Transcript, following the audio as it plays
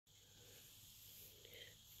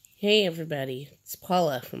Hey everybody, it's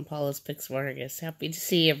Paula from Paula's Pix Vargas. Happy to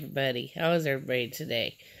see everybody. How is everybody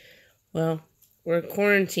today? Well, we're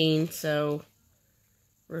quarantined, so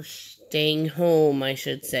we're staying home, I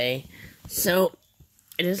should say. So,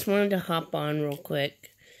 I just wanted to hop on real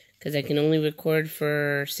quick, because I can only record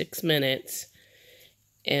for 6 minutes,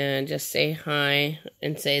 and just say hi,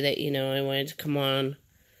 and say that, I wanted to come on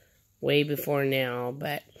way before now,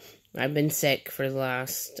 but I've been sick for the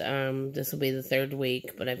last, this will be the 3rd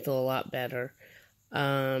week, but I feel a lot better.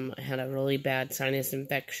 I had a really bad sinus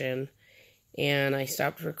infection, and I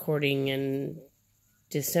stopped recording in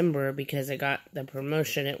December because I got the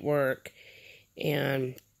promotion at work,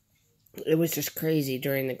 and it was just crazy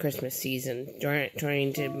during the Christmas season,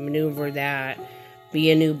 trying to maneuver that,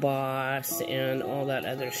 be a new boss, and all that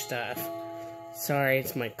other stuff. Sorry,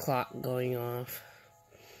 it's my clock going off.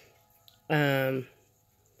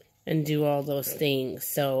 And do all those things.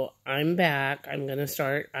 So I'm back. I'm gonna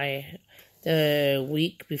start. The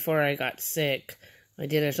week before I got sick, I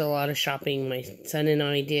did a lot of shopping. My son and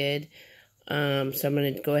I did. So I'm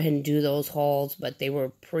gonna go ahead and do those hauls, but they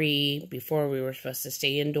were before we were supposed to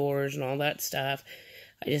stay indoors and all that stuff.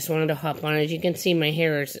 I just wanted to hop on. As you can see, my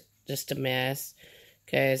hair is just a mess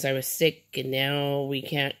because I was sick, and now we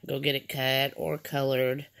can't go get it cut or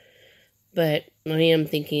colored. But I am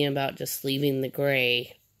thinking about just leaving the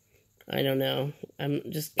gray. I don't know. I'm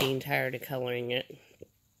just getting tired of coloring it.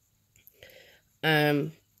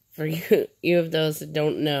 For you of those that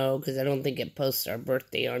don't know, because I don't think it posts our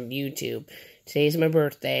birthday on YouTube. Today's my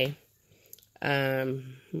birthday. I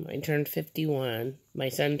turned 51. My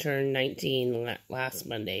son turned 19 last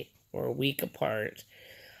Monday, or a week apart.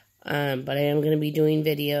 But I am going to be doing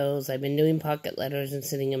videos. I've been doing pocket letters and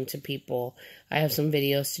sending them to people. I have some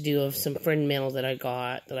videos to do of some friend mail that I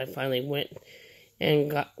got, that I finally went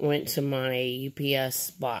to my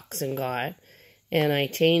UPS box and got. And I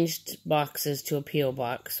changed boxes to a P.O.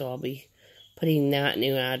 box, so I'll be putting that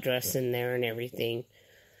new address in there and everything.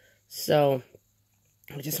 So,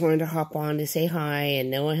 I just wanted to hop on to say hi,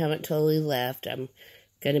 and no, I haven't totally left. I'm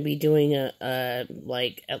going to be doing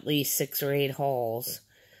like at least 6 or 8 hauls.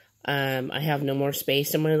 I have no more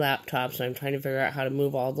space on my laptop, so I'm trying to figure out how to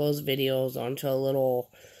move all those videos onto a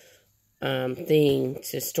little thing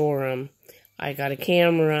to store them. I got a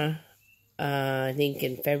camera, I think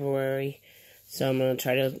in February, so I'm going to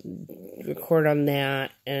try to record on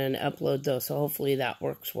that and upload those, so hopefully that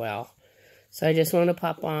works well. So I just want to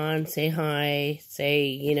pop on, say hi,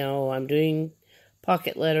 say, I'm doing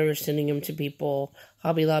pocket letters, sending them to people.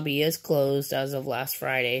 Hobby Lobby is closed as of last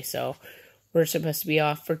Friday, so we're supposed to be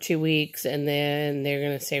off for 2 weeks, and then they're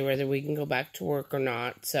going to say whether we can go back to work or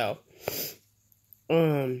not, so,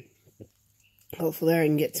 hopefully I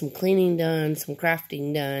can get some cleaning done, some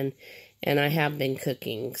crafting done, and I have been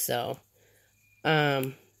cooking, so,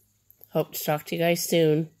 hope to talk to you guys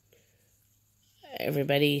soon.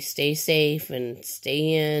 Everybody stay safe and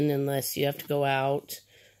stay in unless you have to go out.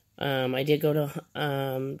 I did go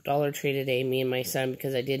to, Dollar Tree today, me and my son,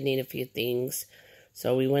 because I did need a few things,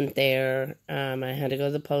 so we went there. I had to go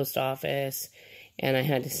to the post office, and I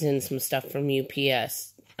had to send some stuff from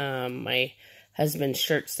UPS. My husband's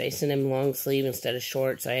shirts, they sent him long sleeve instead of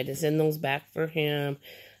short, so I had to send those back for him.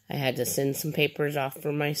 I had to send some papers off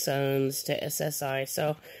for my sons to SSI,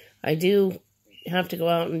 so I do have to go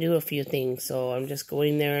out and do a few things, so I'm just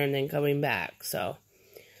going there and then coming back, so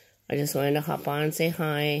I just wanted to hop on and say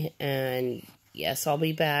hi, and yes, I'll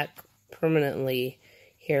be back permanently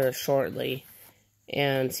here shortly,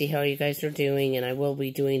 and see how you guys are doing, and I will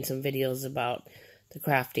be doing some videos about the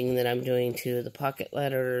crafting that I'm doing too, the pocket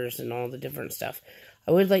letters and all the different stuff.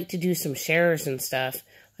 I would like to do some shares and stuff.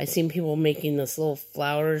 I've seen people making those little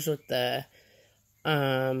flowers with the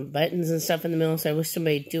buttons and stuff in the middle, so I wish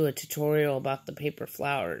somebody would do a tutorial about the paper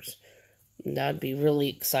flowers. That would be really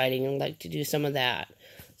exciting. I'd like to do some of that.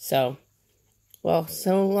 So, well,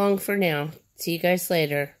 so long for now. See you guys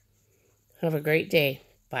later. Have a great day.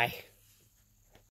 Bye.